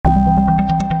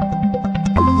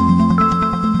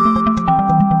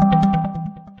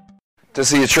to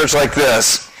see a church like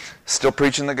this still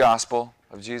preaching the gospel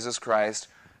of Jesus Christ.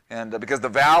 And because the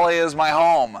Valley is my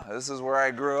home. This is where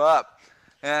I grew up.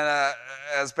 And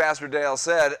as Pastor Dale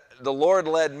said, the Lord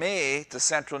led me to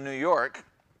Central New York,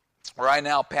 where I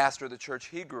now pastor the church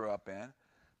he grew up in.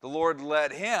 The Lord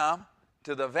led him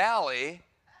to the Valley,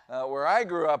 where I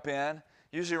grew up in.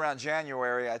 Usually around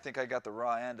January, I think I got the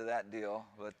raw end of that deal.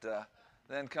 But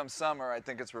then come summer, I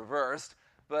think it's reversed.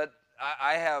 But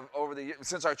I have, over the years,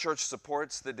 since our church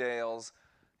supports the Dales,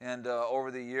 and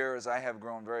over the years, I have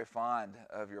grown very fond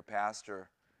of your pastor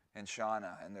and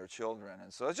Shauna and their children.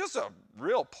 And so it's just a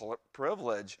real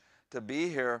privilege to be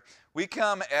here. We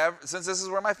come, since this is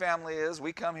where my family is,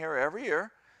 we come here every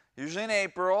year, usually in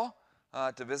April,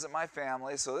 to visit my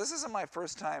family. So this isn't my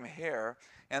first time here.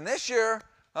 And this year,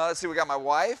 let's see, we got my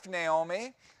wife,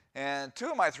 Naomi, and two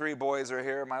of my three boys are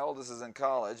here. My oldest is in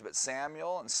college, but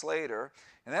Samuel and Slater.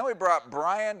 And then we brought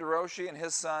Brian DeRoshi and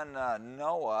his son,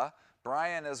 Noah.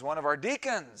 Brian is one of our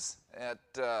deacons at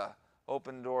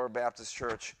Open Door Baptist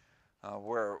Church,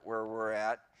 where we're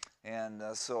at. And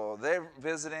so they're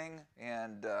visiting,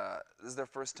 and this is their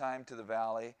first time to the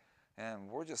Valley. And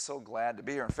we're just so glad to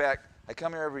be here. In fact, I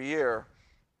come here every year,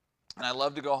 and I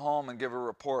love to go home and give a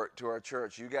report to our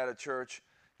church. You got a church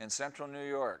in Central New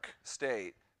York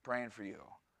State praying for you.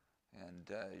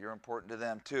 And you're important to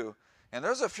them, too. And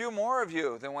there's a few more of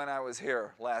you than when I was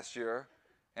here last year.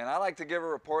 And I like to give a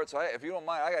report, so if you don't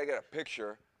mind, I got to get a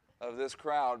picture of this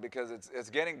crowd because it's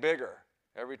getting bigger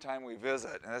every time we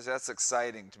visit. And that's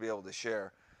exciting to be able to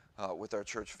share with our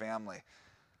church family.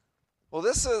 Well,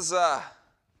 this is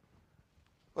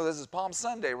Palm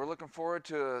Sunday. We're looking forward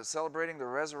to celebrating the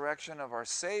resurrection of our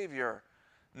Savior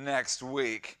next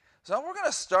week. So we're going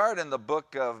to start in the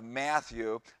book of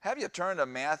Matthew. Have you turn to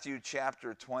Matthew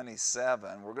chapter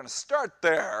 27. We're going to start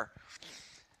there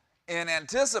in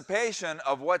anticipation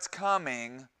of what's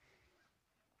coming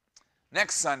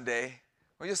next Sunday.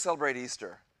 We just celebrate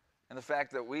Easter and the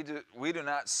fact that we do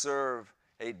not serve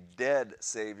a dead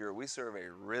Savior. We serve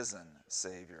a risen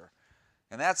Savior.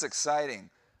 And that's exciting.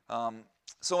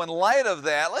 So in light of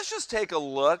that, let's just take a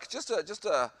look, just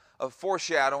a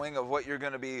foreshadowing of what you're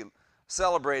going to be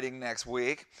celebrating next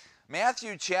week.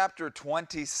 Matthew chapter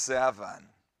 27.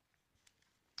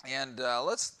 And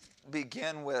let's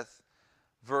begin with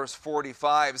verse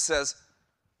 45. It says,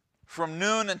 "From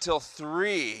noon until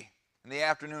 3 in the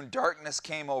afternoon, darkness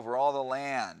came over all the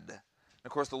land." And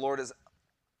of course, the Lord is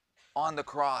on the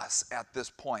cross at this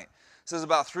point. It says,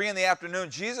 about 3 in the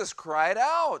afternoon, Jesus cried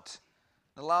out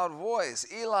in a loud voice,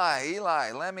 "Eli, Eli,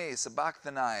 lema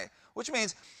sabachthani," which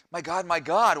means, my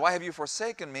God, why have you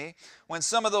forsaken me?" When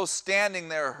some of those standing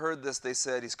there heard this, they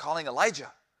said, "He's calling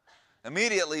Elijah."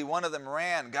 Immediately, one of them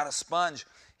ran, got a sponge.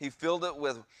 He filled it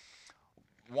with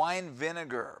wine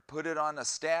vinegar, put it on a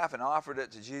staff, and offered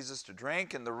it to Jesus to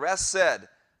drink. And the rest said,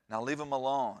 "Now leave him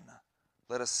alone.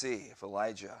 Let us see if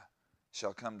Elijah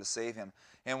shall come to save him."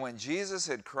 And when Jesus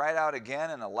had cried out again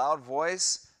in a loud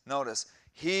voice, notice,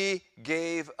 he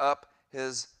gave up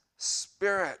his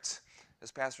spirit.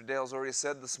 As Pastor Dale's already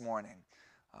said this morning,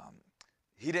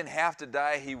 he didn't have to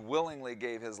die. He willingly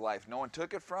gave his life. No one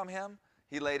took it from him.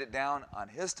 He laid it down on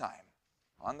his time.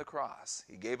 On the cross,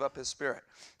 he gave up his spirit.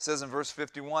 It says in verse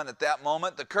 51, "At that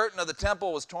moment, the curtain of the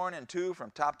temple was torn in two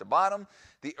from top to bottom.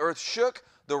 The earth shook,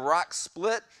 the rocks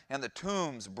split, and the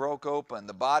tombs broke open.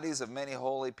 The bodies of many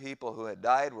holy people who had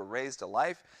died were raised to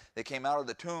life. They came out of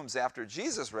the tombs after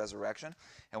Jesus' resurrection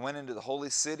and went into the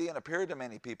holy city and appeared to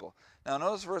many people." Now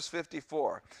notice verse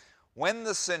 54. "When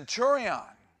the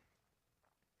centurion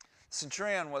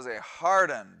was a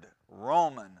hardened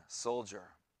Roman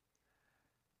soldier.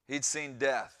 He'd seen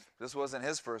death. This wasn't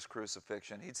his first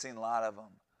crucifixion. He'd seen a lot of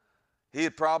them. He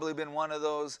had probably been one of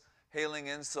those hailing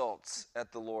insults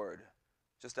at the Lord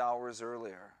just hours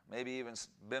earlier. Maybe even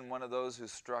been one of those who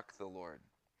struck the Lord.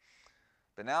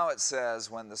 But now it says,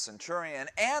 when the centurion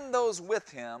and those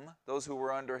with him, those who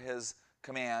were under his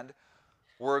command,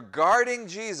 were guarding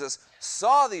Jesus,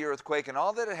 saw the earthquake and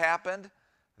all that had happened,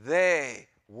 they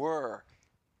were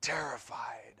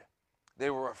terrified. They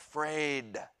were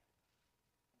afraid.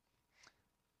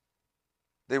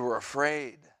 They were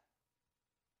afraid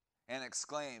and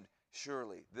exclaimed,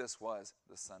 "Surely this was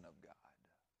the Son of God."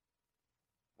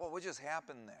 Well, what just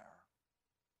happened there?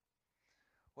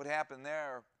 What happened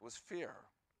there was fear.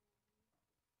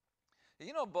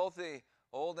 You know, both the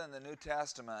Old and the New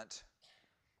Testament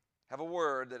have a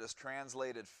word that is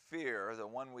translated fear. The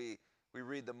one we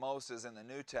read the most is in the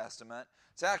New Testament.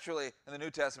 It's actually, in the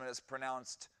New Testament, it's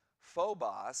pronounced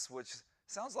phobos, which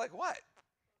sounds like what?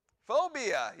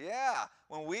 Phobia, yeah.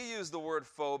 When we use the word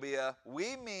phobia,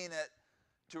 we mean it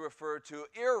to refer to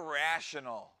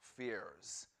irrational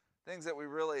fears, things that we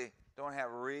really don't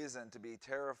have reason to be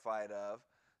terrified of.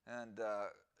 And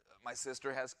my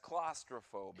sister has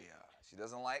claustrophobia. She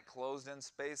doesn't like closed-in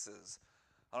spaces.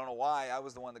 I don't know why. I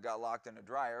was the one that got locked in a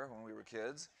dryer when we were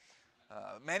kids.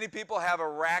 Many people have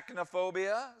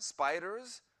arachnophobia.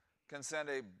 Spiders can send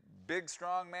a big,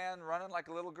 strong man running like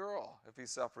a little girl if he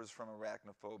suffers from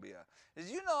arachnophobia. Did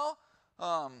you know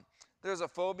there's a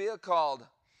phobia called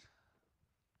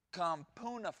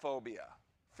compunophobia,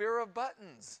 fear of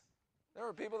buttons? There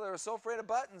are people that are so afraid of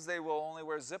buttons they will only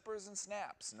wear zippers and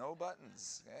snaps, no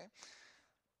buttons. Okay?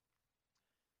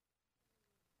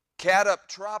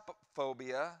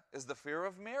 Cataptrophobia is the fear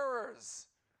of mirrors.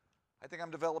 I think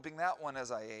I'm developing that one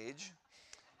as I age.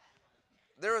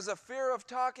 There is a fear of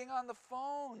talking on the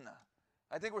phone.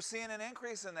 I think we're seeing an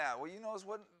increase in that. Well, you know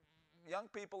what? Young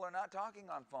people are not talking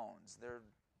on phones. They're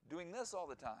doing this all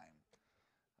the time.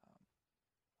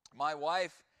 My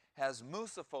wife has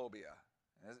moosophobia.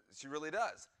 She really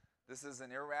does. This is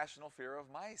an irrational fear of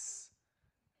mice.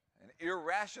 An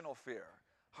irrational fear.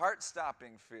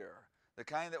 Heart-stopping fear. The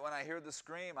kind that when I hear the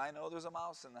scream, I know there's a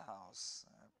mouse in the house.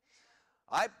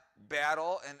 I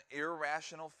battle an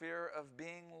irrational fear of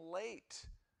being late.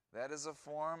 That is a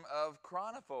form of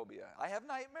chronophobia. I have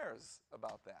nightmares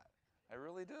about that. I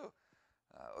really do.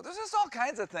 There's just all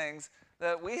kinds of things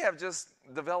that we have just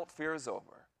developed fears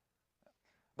over.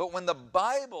 But when the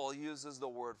Bible uses the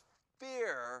word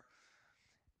fear,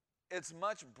 it's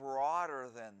much broader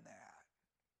than that.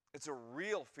 It's a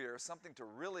real fear, something to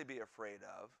really be afraid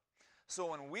of.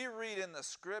 So when we read in the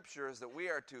scriptures that we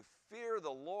are to fear the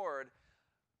Lord,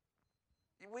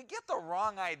 we get the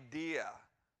wrong idea.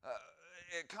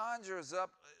 It conjures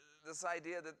up this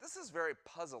idea that this is very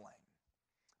puzzling.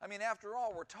 I mean, after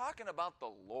all, we're talking about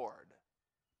the Lord.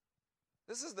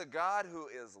 This is the God who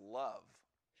is love,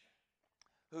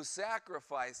 who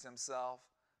sacrificed himself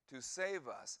to save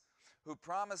us, who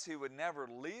promised he would never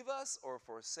leave us or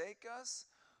forsake us,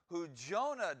 who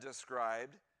Jonah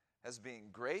described as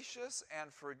being gracious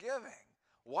and forgiving.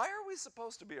 Why are we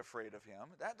supposed to be afraid of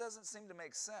him? That doesn't seem to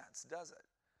make sense, does it?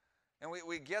 And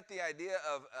we get the idea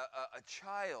of a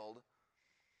child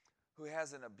who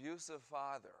has an abusive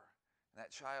father. And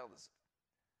that child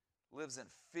lives in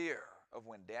fear of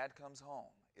when dad comes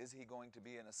home. Is he going to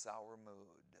be in a sour mood?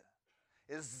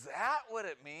 Is that what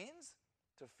it means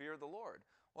to fear the Lord?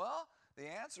 Well, the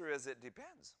answer is it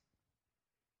depends.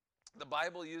 The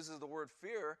Bible uses the word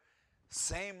fear,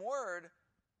 same word,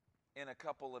 in a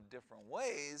couple of different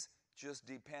ways. Just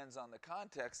depends on the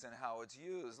context and how it's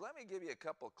used. Let me give you a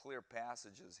couple clear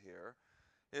passages here.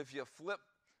 If you flip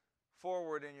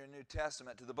forward in your New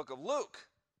Testament to the book of Luke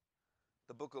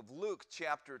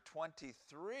chapter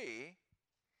 23,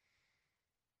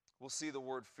 we'll see the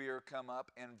word fear come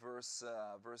up in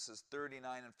verses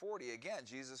 39 and 40. Again,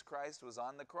 Jesus Christ was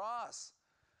on the cross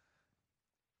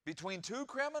between two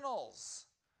criminals.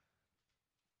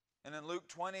 And in Luke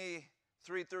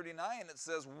 23:39, it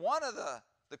says, one of the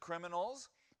criminals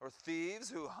or thieves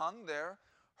who hung there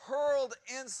hurled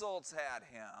insults at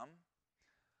him.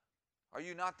 Are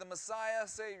you not the Messiah?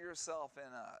 Save yourself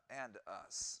and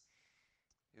us.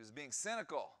 He was being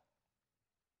cynical.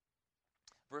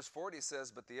 Verse 40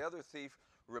 says, but the other thief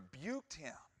rebuked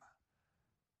him.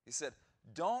 He said,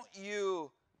 don't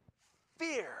you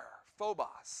fear,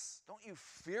 phobos, don't you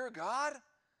fear God?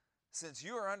 Since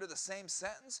you are under the same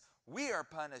sentence, we are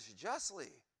punished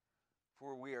justly,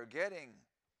 for we are getting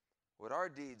what our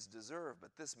deeds deserve, but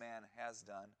this man has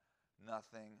done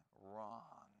nothing wrong.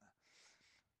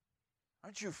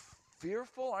 Aren't you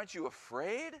fearful? Aren't you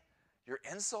afraid? You're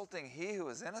insulting he who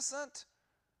is innocent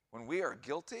when we are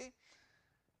guilty?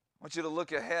 I want you to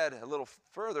look ahead a little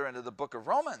further into the book of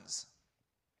Romans,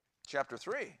 chapter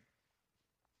 3.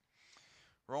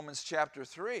 Romans chapter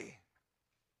 3.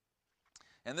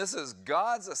 And this is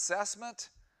God's assessment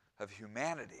of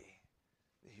humanity,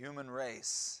 the human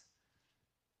race.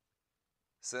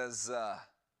 It says,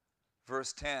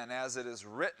 verse 10, as it is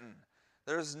written,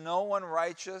 there is no one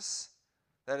righteous,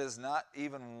 that is not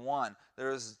even one.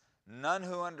 There is none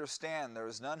who understand. There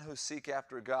is none who seek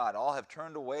after God. All have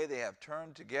turned away. They have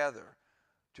turned together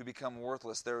to become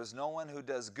worthless. There is no one who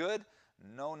does good,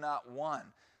 no, not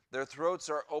one. Their throats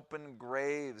are open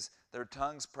graves. Their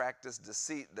tongues practice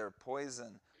deceit. The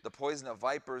poison of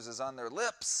vipers is on their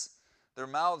lips. Their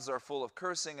mouths are full of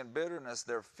cursing and bitterness.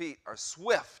 Their feet are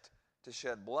swift to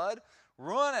shed blood.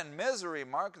 Ruin and misery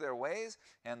mark their ways,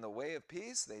 and the way of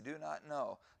peace they do not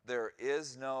know. There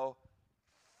is no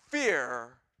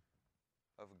fear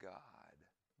of God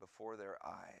before their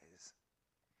eyes.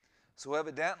 So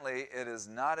evidently, it is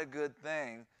not a good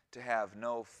thing to have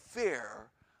no fear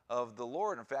of the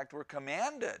Lord. In fact, we're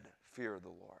commanded, fear the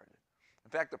Lord.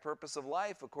 In fact, the purpose of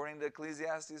life, according to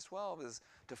Ecclesiastes 12, is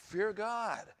to fear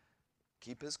God,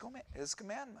 keep His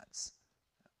commandments.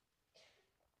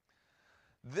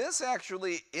 This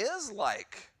actually is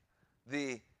like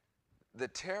the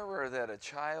terror that a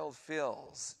child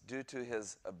feels due to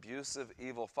his abusive,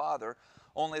 evil father,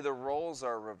 only the roles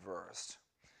are reversed.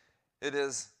 It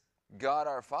is God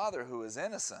our Father who is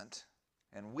innocent,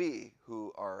 and we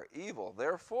who are evil.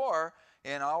 Therefore,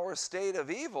 in our state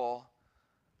of evil,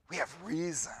 we have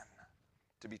reason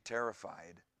to be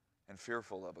terrified and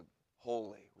fearful of a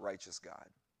holy, righteous God.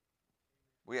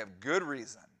 We have good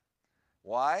reason.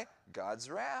 Why? God's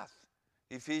wrath.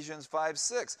 Ephesians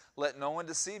 5:6, let no one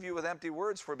deceive you with empty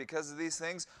words, for because of these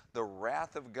things the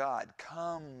wrath of God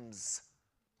comes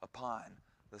upon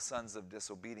the sons of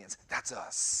disobedience. That's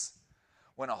us.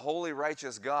 When a holy,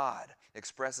 righteous God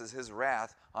expresses His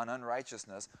wrath on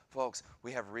unrighteousness, folks,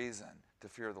 we have reason to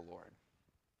fear the Lord.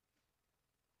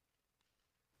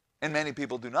 And many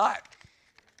people do not.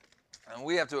 And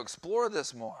we have to explore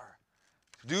this more.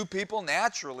 Do people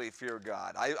naturally fear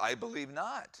God? I believe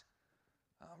not.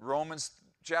 Romans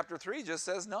chapter 3 just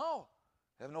says no.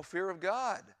 Have no fear of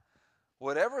God.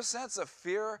 Whatever sense of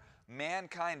fear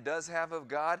mankind does have of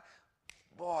God,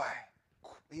 boy,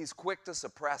 He's quick to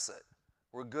suppress it.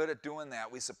 We're good at doing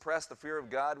that. We suppress the fear of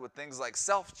God with things like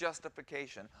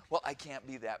self-justification. Well, I can't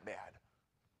be that bad.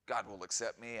 God will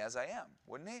accept me as I am,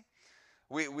 wouldn't He?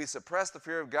 We suppress the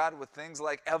fear of God with things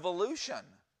like evolution.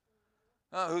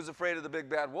 Who's afraid of the big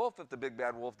bad wolf if the big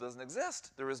bad wolf doesn't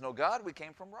exist? There is no God. We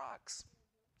came from rocks.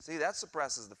 See, that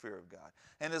suppresses the fear of God.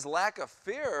 And this lack of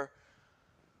fear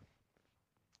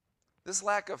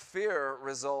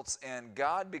results in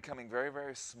God becoming very,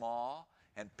 very small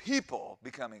and people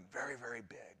becoming very, very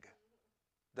big.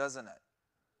 Doesn't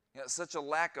it? Such a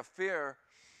lack of fear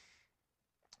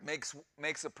makes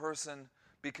a person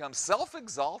become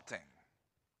self-exalting,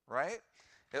 right?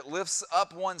 It lifts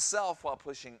up oneself while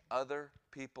pushing other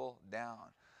people down.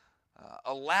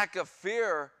 A lack of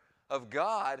fear of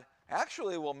God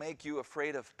actually will make you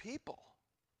afraid of people.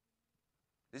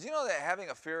 Did you know that having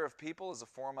a fear of people is a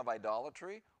form of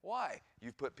idolatry? Why?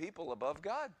 You've put people above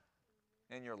God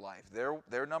in your life.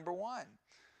 They're number one.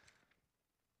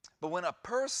 But when a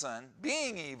person,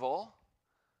 being evil,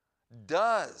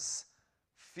 does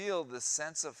feel this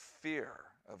sense of fear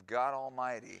of God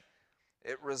Almighty,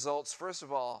 it results, first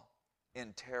of all,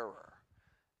 in terror.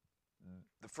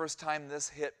 The first time this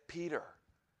hit Peter,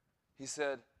 he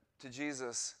said to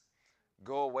Jesus,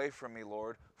 "Go away from me,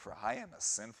 Lord, for I am a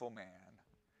sinful man."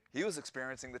 He was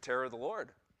experiencing the terror of the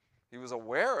Lord. He was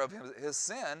aware of his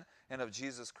sin and of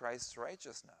Jesus Christ's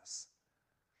righteousness.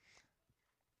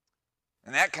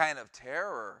 And that kind of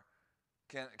terror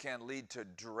can lead to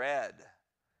dread.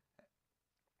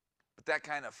 But that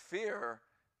kind of fear,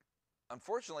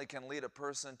 unfortunately, can lead a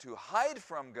person to hide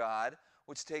from God,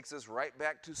 which takes us right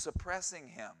back to suppressing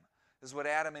Him. This is what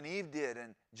Adam and Eve did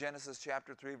in Genesis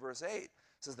chapter 3, verse 8. It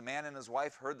says, the man and his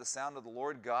wife heard the sound of the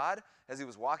Lord God as He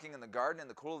was walking in the garden in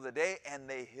the cool of the day, and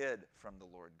they hid from the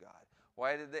Lord God.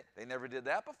 Why did they? They never did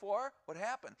that before. What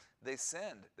happened? They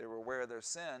sinned. They were aware of their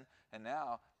sin, and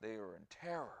now they were in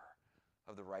terror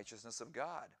of the righteousness of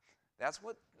God. That's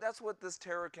what this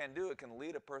terror can do. It can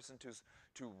lead a person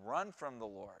to run from the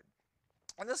Lord.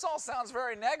 And this all sounds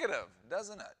very negative,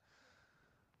 doesn't it?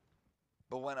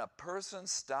 But when a person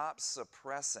stops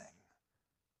suppressing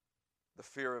the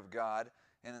fear of God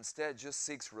and instead just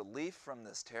seeks relief from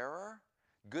this terror,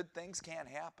 good things can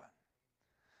happen.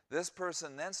 This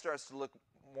person then starts to look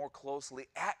more closely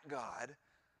at God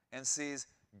and sees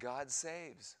God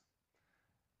saves.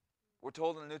 We're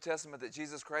told in the New Testament that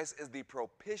Jesus Christ is the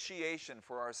propitiation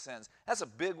for our sins. That's a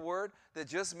big word that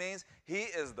just means He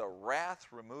is the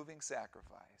wrath-removing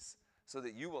sacrifice, so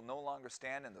that you will no longer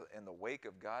stand in the wake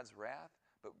of God's wrath,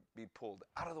 but be pulled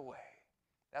out of the way.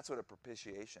 That's what a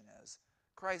propitiation is.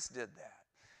 Christ did that.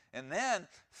 And then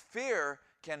fear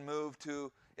can move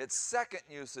to its second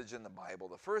usage in the Bible.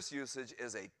 The first usage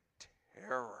is a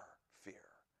terror fear,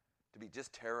 to be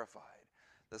just terrified.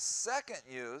 The second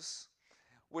use,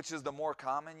 which is the more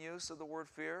common use of the word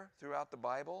fear throughout the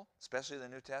Bible, especially the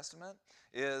New Testament,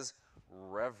 is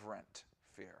reverent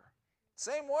fear.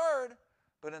 Same word,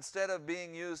 but instead of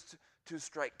being used to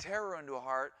strike terror into a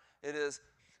heart, it is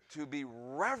to be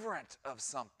reverent of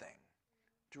something,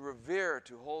 to revere,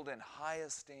 to hold in high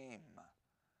esteem.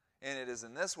 And it is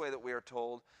in this way that we are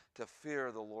told to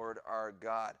fear the Lord our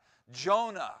God.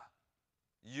 Jonah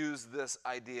used this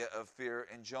idea of fear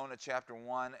in Jonah chapter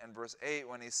 1 and verse 8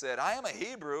 when he said, I am a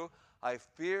Hebrew, I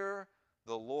fear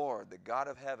the Lord, the God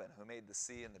of heaven, who made the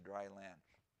sea and the dry land.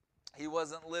 He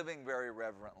wasn't living very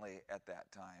reverently at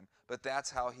that time, but that's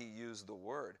how he used the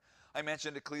word. I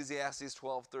mentioned Ecclesiastes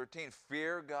 12:13.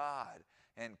 Fear God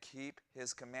and keep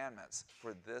his commandments,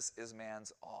 for this is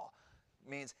man's all. It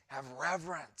means have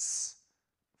reverence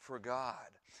for God.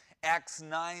 Acts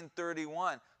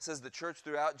 9:31 says the church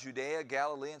throughout Judea,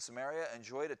 Galilee, and Samaria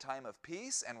enjoyed a time of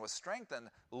peace and was strengthened,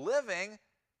 living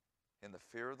in the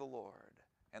fear of the Lord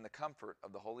and the comfort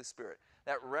of the Holy Spirit.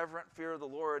 That reverent fear of the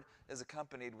Lord is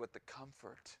accompanied with the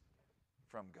comfort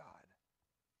from God.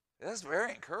 That's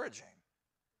very encouraging.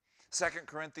 2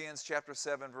 Corinthians chapter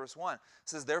 7, verse 1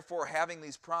 says, therefore, having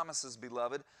these promises,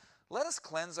 beloved, let us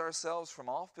cleanse ourselves from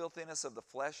all filthiness of the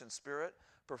flesh and spirit,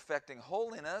 perfecting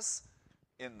holiness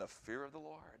in the fear of the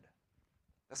Lord.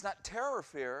 That's not terror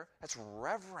fear, that's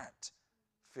reverent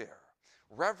fear.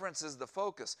 Reverence is the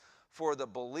focus for the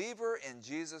believer in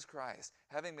Jesus Christ,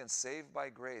 having been saved by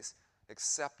grace,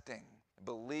 accepting,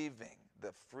 believing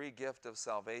the free gift of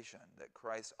salvation that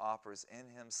Christ offers in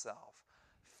himself.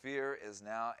 Fear is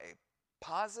now a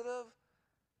positive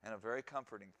and a very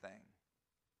comforting thing,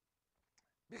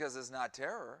 because it's not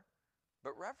terror,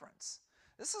 but reverence.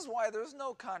 This is why there's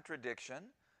no contradiction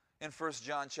in 1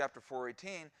 John chapter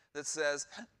 4:18 that says,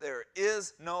 there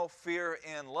is no fear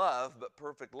in love, but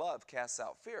perfect love casts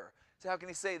out fear. So how can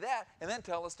he say that and then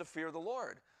tell us to fear the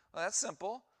Lord? Well, that's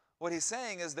simple. What he's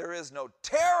saying is there is no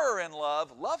terror in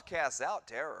love. Love casts out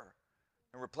terror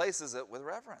and replaces it with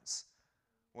reverence.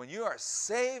 When you are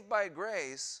saved by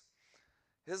grace,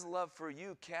 his love for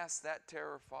you casts that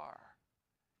terror far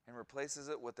and replaces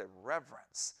it with a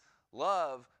reverence.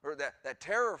 Love, or that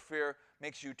terror fear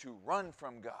makes you to run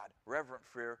from God. Reverent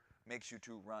fear makes you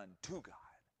to run to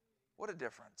God. What a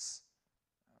difference.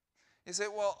 You say,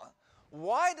 well,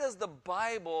 why does the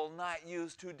Bible not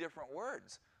use two different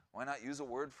words? Why not use a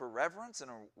word for reverence and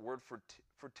a word for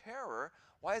terror?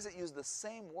 Why does it use the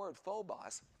same word,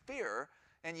 phobos, fear,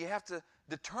 and you have to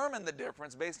determine the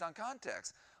difference based on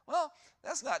context? Well,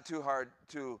 that's not too hard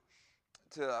to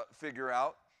figure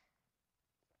out,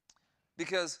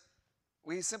 because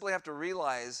we simply have to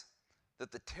realize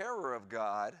that the terror of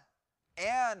God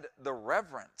and the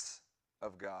reverence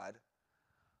of God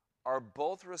are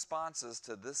both responses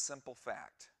to this simple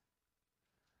fact: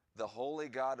 the holy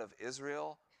God of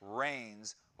Israel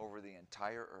reigns over the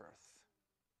entire earth.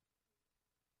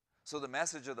 So the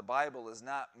message of the Bible is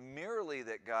not merely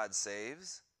that God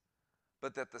saves,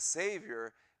 but that the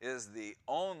Savior is the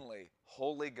only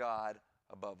holy God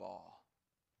above all.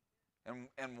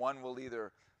 And one will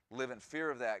either live in fear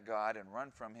of that God and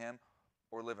run from him,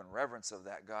 or live in reverence of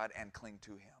that God and cling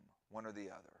to him, one or the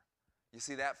other. You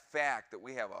see, that fact that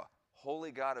we have a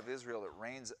holy God of Israel that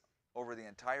reigns over the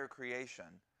entire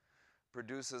creation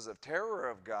produces a terror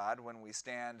of God when we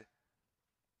stand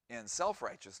in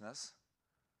self-righteousness,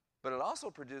 but it also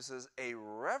produces a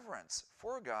reverence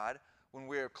for God when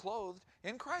we are clothed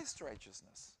in Christ's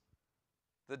righteousness.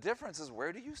 The difference is,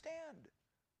 where do you stand?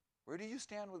 Where do you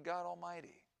stand with God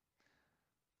Almighty?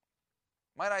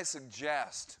 Might I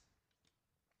suggest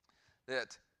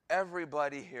that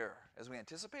everybody here, as we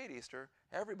anticipate Easter,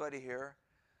 everybody here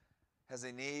has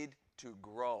a need to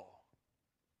grow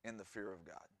in the fear of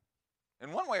God.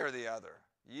 In one way or the other,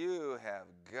 you have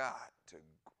got to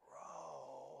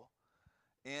grow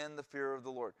in the fear of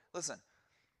the Lord. Listen,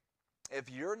 if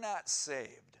you're not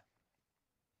saved,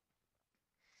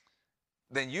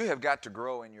 then you have got to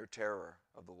grow in your terror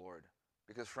of the Lord.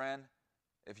 Because, friend,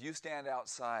 if you stand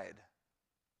outside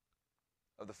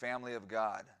of the family of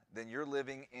God, then you're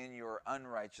living in your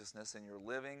unrighteousness and you're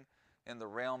living in the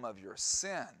realm of your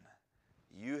sin.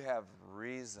 You have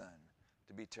reason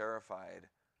to be terrified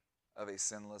of a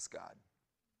sinless God.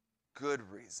 Good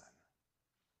reason.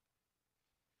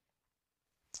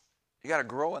 You got to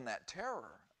grow in that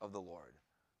terror of the Lord.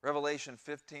 Revelation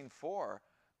 15:4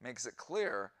 makes it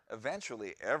clear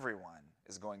eventually everyone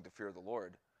is going to fear the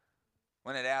Lord.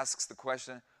 When it asks the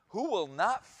question, who will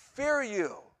not fear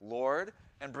you, Lord,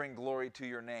 and bring glory to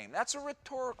your name? That's a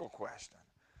rhetorical question.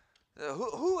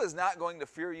 Who is not going to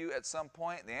fear you at some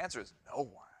point? The answer is no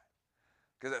one.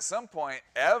 Because at some point,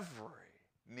 every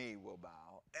knee will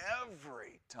bow,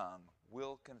 every tongue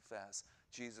will confess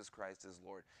Jesus Christ is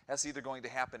Lord. That's either going to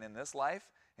happen in this life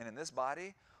and in this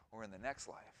body, or in the next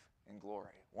life in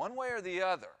glory. One way or the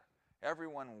other,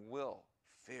 everyone will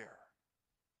fear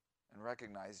and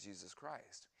recognize Jesus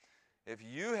Christ. If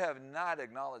you have not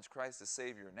acknowledged Christ as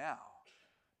Savior now,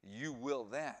 you will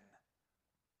then.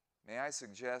 May I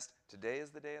suggest today is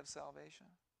the day of salvation?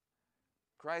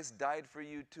 Christ died for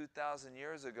you 2,000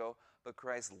 years ago, but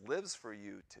Christ lives for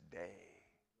you today.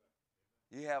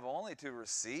 You have only to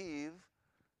receive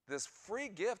this free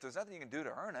gift. There's nothing you can do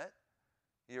to earn it.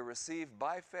 You receive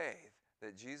by faith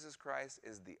that Jesus Christ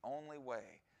is the only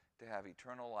way to have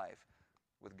eternal life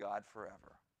with God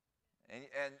forever.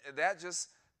 And that just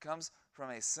comes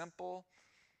from a simple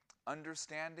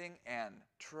understanding and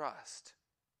trust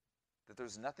that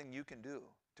there's nothing you can do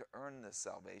to earn this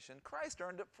salvation. Christ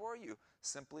earned it for you.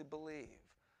 Simply believe.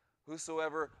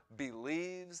 Whosoever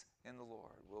believes in the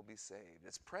Lord will be saved.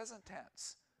 It's present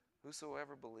tense.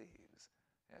 Whosoever believes.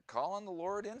 Yeah, call on the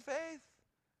Lord in faith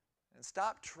and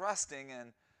stop trusting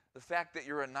in the fact that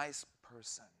you're a nice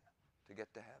person to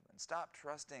get to heaven. Stop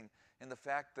trusting in the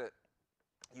fact that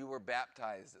you were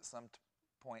baptized at some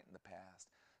point in the past.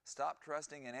 Stop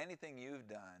trusting in anything you've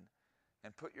done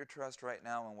and put your trust right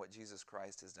now in what Jesus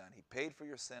Christ has done. He paid for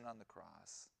your sin on the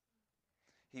cross.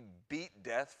 He beat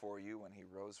death for you when he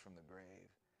rose from the grave.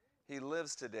 He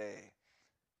lives today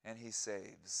and he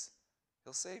saves.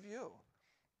 He'll save you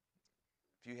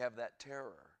if you have that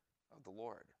terror of the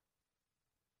Lord.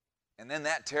 And then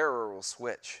that terror will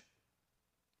switch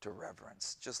to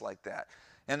reverence, just like that.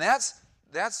 And that's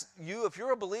you. If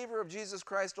you're a believer of Jesus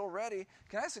Christ already,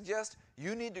 can I suggest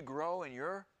you need to grow in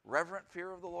your reverent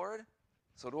fear of the Lord?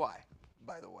 So do I,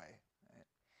 by the way.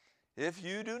 If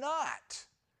you do not,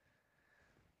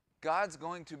 God's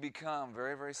going to become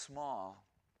very, very small,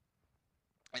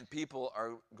 and people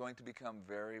are going to become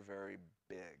very, very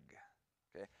big.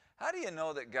 Okay? How do you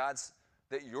know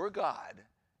that your God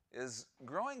is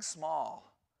growing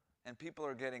small and people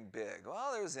are getting big?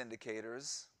 Well, there's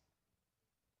indicators.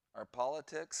 Are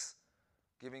politics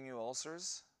giving you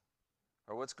ulcers?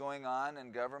 Or what's going on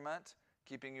in government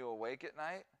keeping you awake at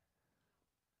night?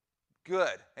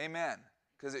 Good. Amen.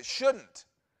 Because it shouldn't.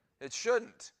 It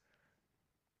shouldn't.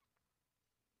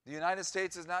 The United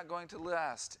States is not going to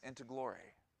last into glory.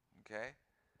 Okay?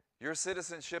 Your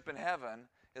citizenship in heaven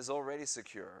is already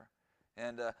secure.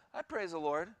 And I praise the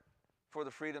Lord for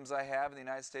the freedoms I have in the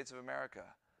United States of America.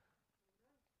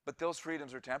 But those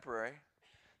freedoms are temporary.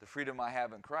 The freedom I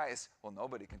have in Christ, well,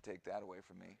 nobody can take that away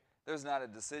from me. There's not a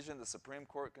decision the Supreme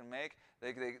Court can make.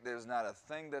 There's not a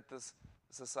thing that this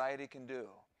society can do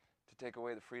to take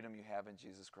away the freedom you have in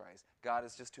Jesus Christ. God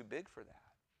is just too big for that.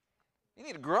 You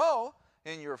need to grow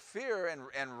in your fear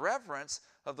and reverence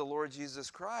of the Lord Jesus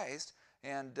Christ,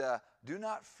 and do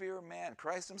not fear man.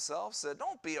 Christ himself said,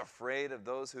 don't be afraid of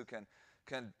those who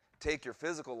can take your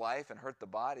physical life and hurt the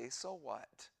body. So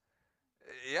what?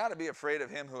 You ought to be afraid of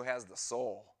him who has the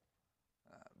soul,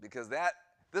 because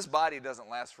this body doesn't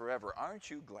last forever.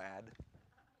 Aren't you glad?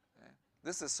 Okay?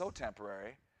 This is so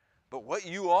temporary, but what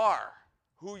you are,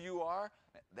 who you are,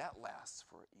 that lasts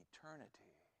for eternity.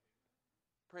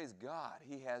 Praise God,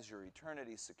 he has your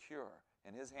eternity secure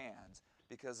in his hands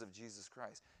because of Jesus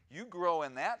Christ. You grow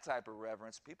in that type of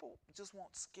reverence, people just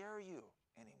won't scare you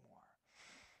anymore.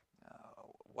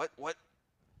 What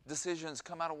decisions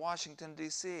come out of Washington,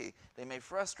 D.C.? They may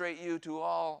frustrate you to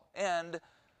all end, but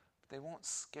they won't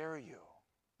scare you.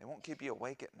 They won't keep you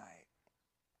awake at night.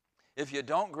 If you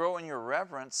don't grow in your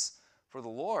reverence for the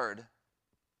Lord,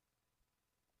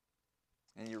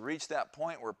 and you reach that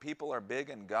point where people are big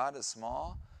and God is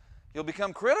small, you'll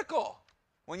become critical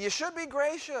when you should be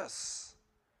gracious.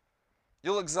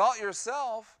 You'll exalt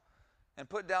yourself and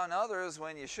put down others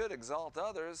when you should exalt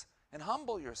others and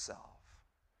humble yourself.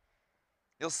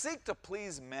 You'll seek to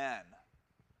please men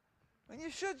when you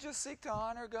should just seek to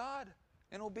honor God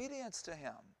in obedience to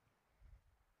him.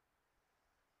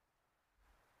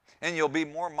 And you'll be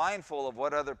more mindful of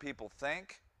what other people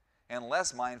think and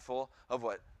less mindful of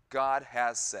what God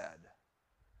has said.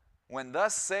 When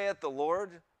thus saith the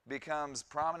Lord becomes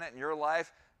prominent in your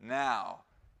life, now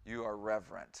you are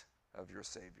reverent of your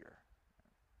Savior.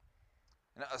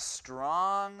 And a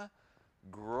strong,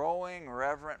 growing,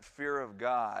 reverent fear of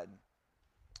God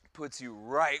puts you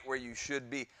right where you should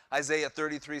be. Isaiah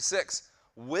 33:6,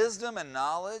 wisdom and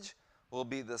knowledge will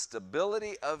be the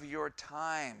stability of your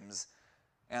times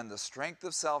and the strength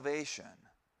of salvation.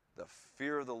 The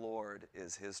fear of the Lord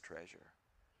is his treasure.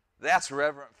 That's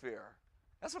reverent fear.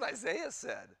 That's what Isaiah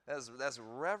said. That's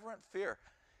reverent fear.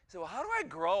 You say, well, how do I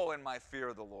grow in my fear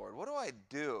of the Lord? What do I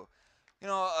do? You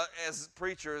know, as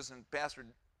preachers, and Pastor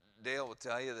Dale will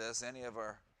tell you this, any of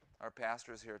our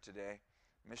pastors here today,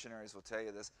 missionaries will tell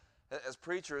you this. As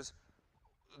preachers,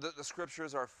 the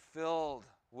scriptures are filled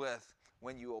with,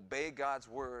 when you obey God's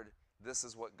word, this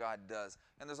is what God does.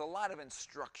 And there's a lot of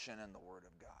instruction in the word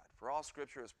of God. For all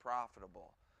scripture is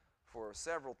profitable for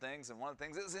several things, and one of the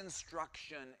things is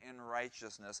instruction in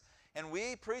righteousness. And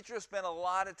we preachers spend a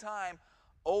lot of time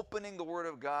opening the word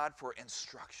of God for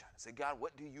instruction. Say, God,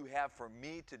 what do you have for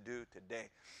me to do today?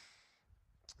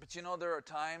 But you know, there are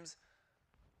times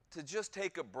to just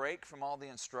take a break from all the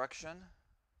instruction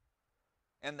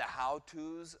and the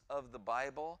how-tos of the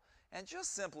Bible and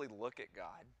just simply look at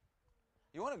God.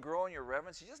 You want to grow in your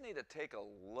reverence, you just need to take a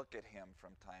look at him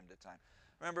from time to time.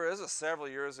 Remember, this was several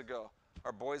years ago.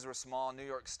 Our boys were small. New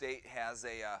York State has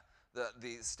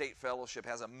the state fellowship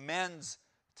has a men's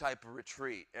type of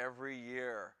retreat every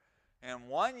year. And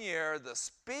one year, the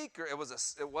speaker, it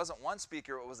wasn't one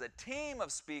speaker, it was a team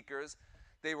of speakers.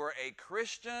 They were a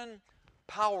Christian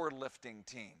powerlifting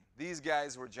team. These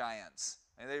guys were giants,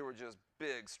 and they were just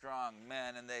big, strong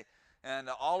men, and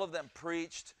all of them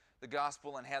preached the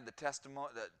gospel and had the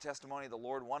testimony of the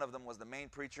Lord. One of them was the main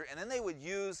preacher, and then they would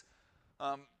use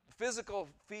physical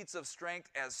feats of strength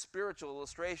as spiritual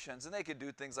illustrations, and they could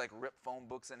do things like rip phone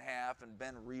books in half and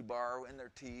bend rebar in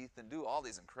their teeth and do all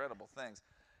these incredible things.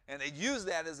 And they used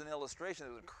that as an illustration. It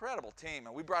was an incredible team,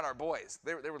 and we brought our boys.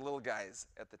 They were little guys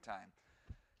at the time.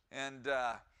 And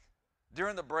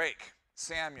during the break,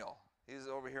 Samuel, he's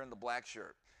over here in the black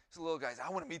shirt. He's a little guy. I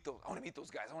want to meet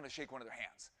those guys. I want to shake one of their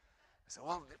hands. I said,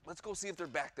 well, let's go see if they're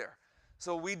back there.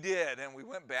 So we did, and we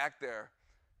went back there.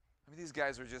 I mean, these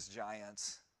guys were just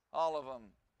giants. All of them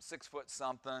 6 foot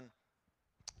something,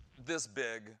 this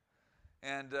big.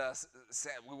 And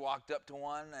we walked up to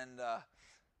one, and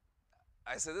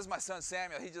I said, this is my son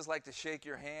Samuel. He just liked to shake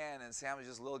your hand. And Samuel's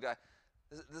just a little guy.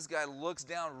 This guy looks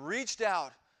down, reached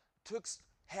out, took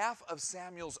half of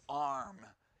Samuel's arm,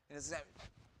 and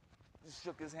just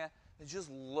shook his hand, and just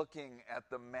looking at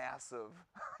the massive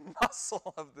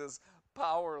muscle of this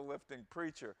powerlifting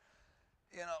preacher.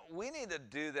 You know, we need to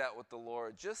do that with the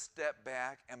Lord. Just step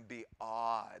back and be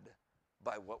awed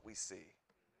by what we see.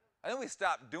 I think we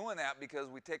stop doing that because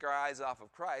we take our eyes off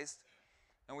of Christ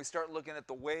and we start looking at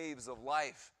the waves of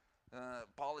life,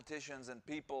 politicians and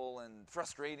people and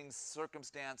frustrating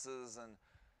circumstances and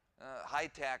high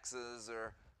taxes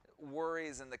or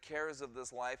worries and the cares of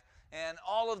this life. And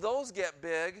all of those get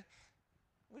big.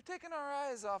 We've taken our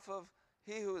eyes off of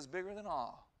He who is bigger than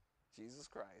all, Jesus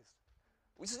Christ.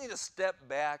 We just need to step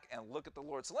back and look at the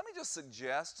Lord. So let me just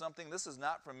suggest something. This is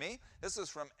not from me. This is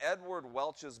from Edward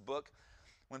Welch's book,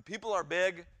 When People Are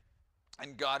Big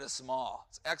and God is Small.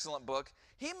 It's an excellent book.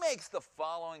 He makes the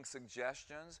following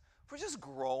suggestions for just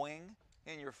growing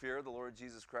in your fear of the Lord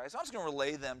Jesus Christ. I'm just going to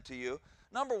relay them to you.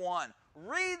 Number one,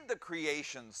 read the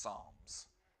creation Psalms.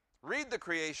 Read the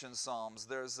creation Psalms.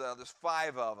 There's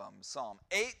 5 of them. Psalm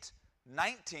 8,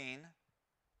 19,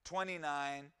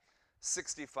 29,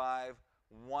 65,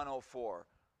 104.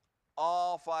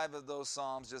 All 5 of those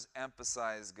Psalms just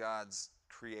emphasize God's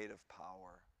creative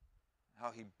power,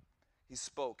 how He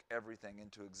spoke everything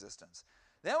into existence.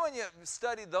 Then when you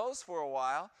study those for a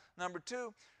while, number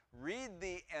 2, read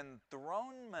the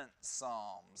enthronement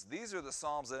Psalms. These are the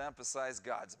Psalms that emphasize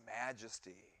God's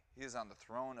majesty. He is on the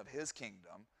throne of His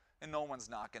kingdom, and no one's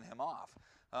knocking Him off.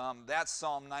 That's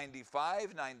Psalm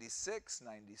 95, 96,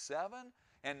 97,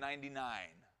 and 99.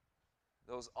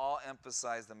 Those all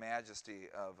emphasize the majesty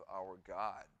of our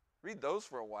God. Read those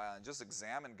for a while and just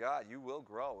examine God. You will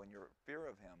grow in your fear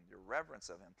of Him, your reverence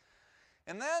of Him.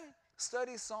 And then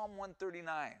study Psalm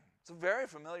 139. It's a very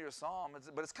familiar psalm,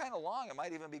 but it's kind of long. It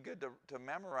might even be good to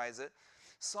memorize it.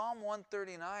 Psalm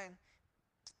 139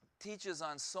 teaches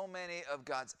on so many of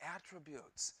God's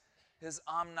attributes. His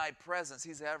omnipresence.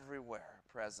 He's everywhere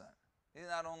present. He's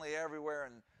not only everywhere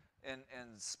in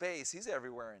space, He's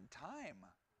everywhere in time.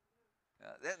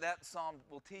 That psalm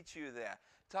will teach you that.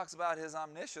 It talks about His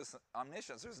omniscience.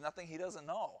 There's nothing He doesn't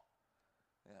know.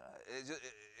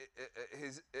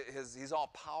 He's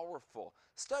all powerful.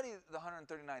 Study the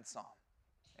 139th Psalm.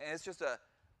 And it's just a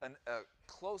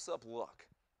close-up look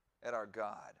at our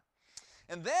God.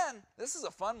 And then, this is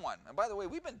a fun one. And by the way,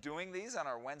 we've been doing these on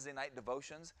our Wednesday night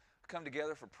devotions. We come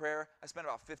together for prayer. I spend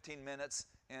about 15 minutes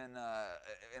in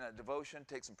a devotion,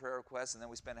 take some prayer requests, and then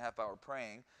we spend a half hour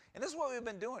praying. And this is what we've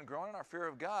been doing, growing in our fear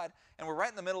of God. And we're right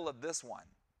in the middle of this one.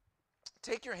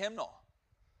 Take your hymnal.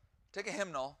 Take a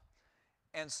hymnal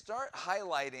and start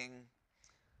highlighting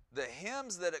the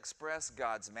hymns that express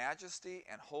God's majesty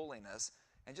and holiness,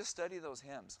 and just study those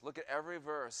hymns. Look at every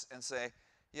verse and say,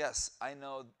 yes, I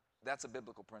know that's a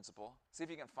biblical principle. See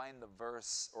if you can find the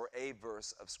verse or a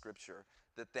verse of Scripture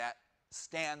that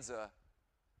stanza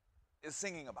is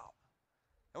singing about.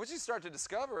 And what you start to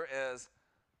discover is,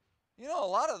 you know, a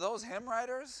lot of those hymn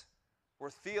writers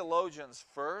were theologians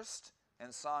first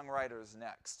and songwriters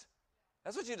next.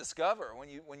 That's what you discover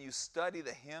when you study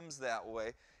the hymns that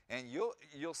way, and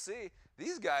you'll see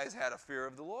these guys had a fear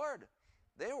of the Lord.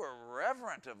 They were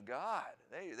reverent of God.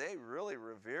 They really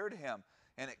revered Him,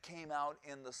 and it came out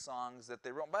in the songs that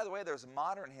they wrote. By the way, there's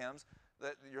modern hymns.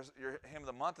 Your hymn of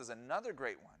the month is another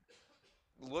great one.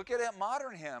 look at a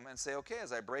modern hymn and say, okay,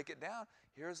 as I break it down,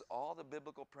 here's all the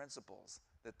biblical principles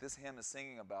that this hymn is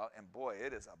singing about, and boy,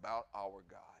 it is about our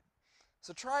God.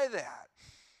 So try that.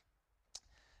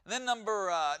 And then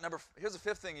here's the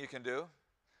fifth thing you can do.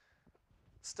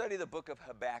 Study the book of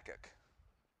Habakkuk.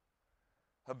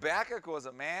 Habakkuk was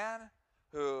a man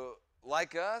who,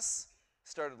 like us,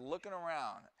 started looking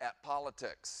around at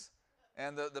politics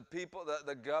and the people,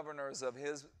 the governors of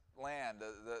his land,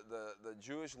 the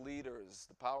Jewish leaders,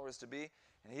 the powers to be,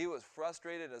 and he was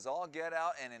frustrated as all get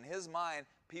out, and in his mind,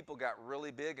 people got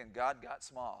really big and God got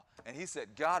small. And he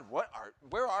said, God,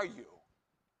 where are you?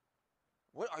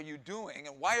 What are you doing,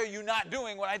 and why are you not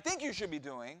doing what I think you should be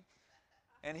doing?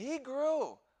 And he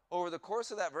grew. Over the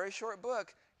course of that very short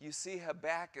book, you see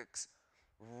Habakkuk's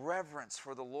reverence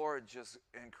for the Lord just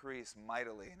increase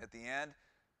mightily. And at the end,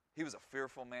 he was a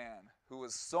fearful man who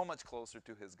was so much closer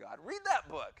to his God. Read that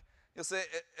book. You'll say,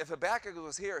 if Habakkuk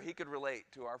was here, he could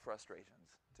relate to our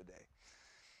frustrations today.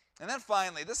 And then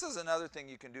finally, this is another thing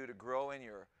you can do to grow in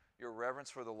your reverence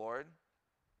for the Lord.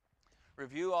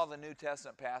 Review all the New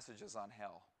Testament passages on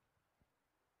hell.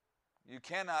 You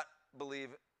cannot believe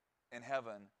in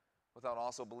heaven without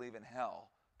also believing in hell,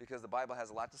 because the Bible has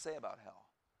a lot to say about hell.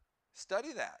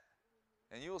 Study that,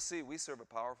 and you will see we serve a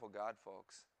powerful God,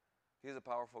 folks. He's a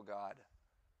powerful God.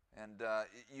 And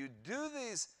you do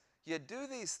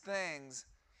these things,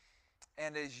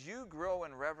 and as you grow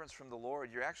in reverence from the Lord,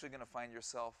 you're actually going to find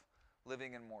yourself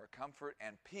living in more comfort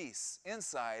and peace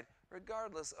inside,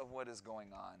 regardless of what is going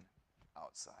on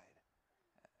outside.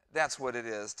 That's what it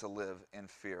is to live in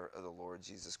fear of the Lord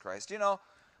Jesus Christ. You know,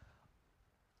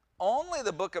 only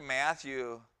the book of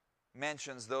Matthew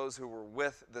mentions those who were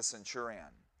with the centurion.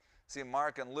 See,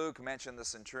 Mark and Luke mention the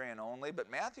centurion only, but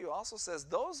Matthew also says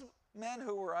those men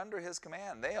who were under his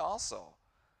command, they also,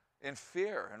 in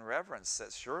fear and reverence,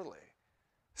 said, surely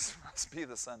this must be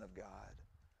the Son of God.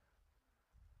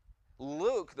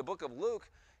 Luke, the book of Luke,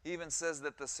 even says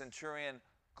that the centurion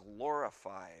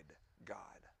glorified God.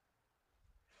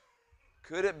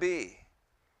 Could it be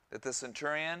that the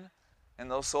centurion and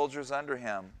those soldiers under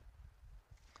him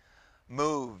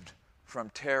moved from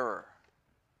terror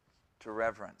to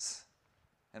reverence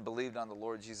and believed on the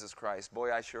Lord Jesus Christ?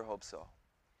 Boy, I sure hope so.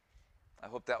 I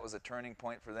hope that was a turning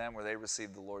point for them where they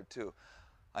received the Lord too.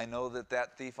 I know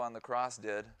that thief on the cross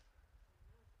did.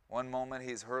 One moment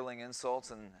he's hurling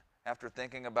insults, and after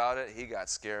thinking about it, he got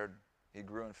scared. He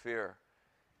grew in fear.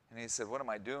 And he said, what am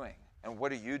I doing? And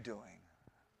what are you doing?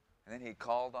 And then he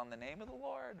called on the name of the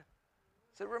Lord.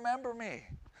 He said, remember me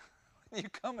when you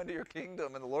come into your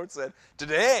kingdom. And the Lord said,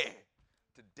 today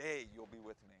you'll be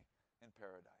with me in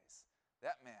paradise.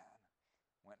 That man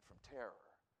went from terror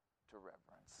to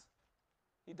reverence.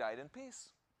 He died in peace.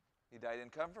 He died in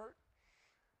comfort.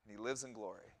 And he lives in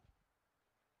glory.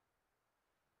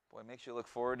 Boy, it makes you look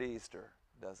forward to Easter,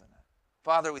 doesn't it?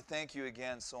 Father, we thank you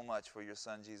again so much for your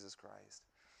Son, Jesus Christ.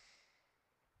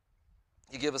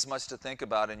 You give us much to think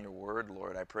about in your word,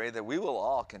 Lord. I pray that we will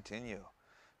all continue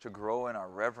to grow in our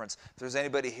reverence. If there's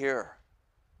anybody here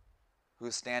who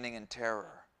is standing in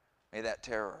terror, may that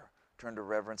terror turn to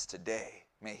reverence today.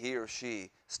 May he or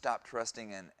she stop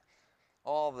trusting in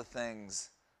all the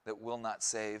things that will not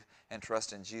save and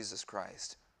trust in Jesus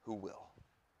Christ, who will.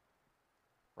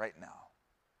 Right now.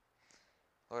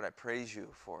 Lord, I praise you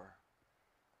for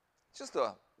just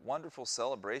a wonderful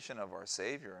celebration of our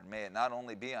Savior. And may it not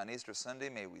only be on Easter Sunday,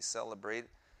 may we celebrate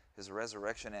his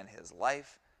resurrection and his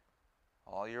life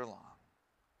all year long.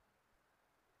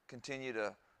 Continue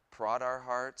to prod our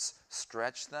hearts,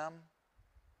 stretch them,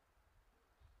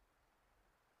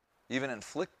 even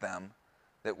inflict them,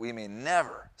 that we may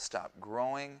never stop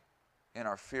growing in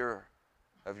our fear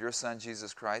of your Son,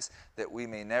 Jesus Christ, that we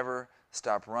may never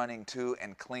stop running to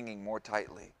and clinging more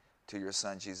tightly to your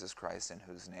Son, Jesus Christ, in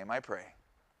whose name I pray.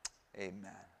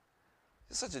 Amen.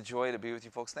 It's such a joy to be with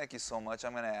you folks. Thank you so much.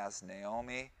 I'm going to ask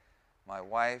Naomi, my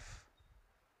wife,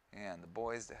 and the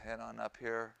boys to head on up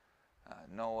here,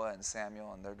 Noah and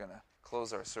Samuel, and they're going to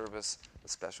close our service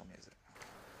with special music.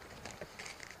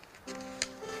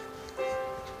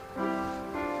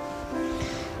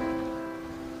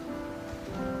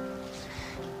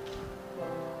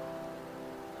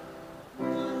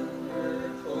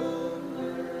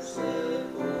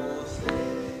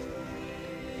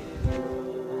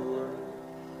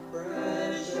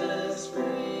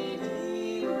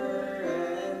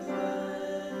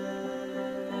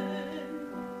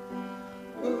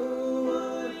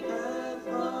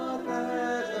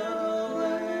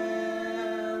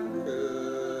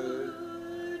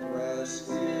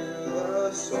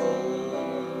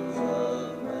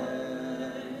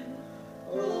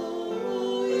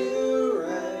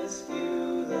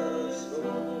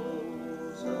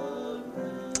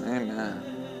 Amen.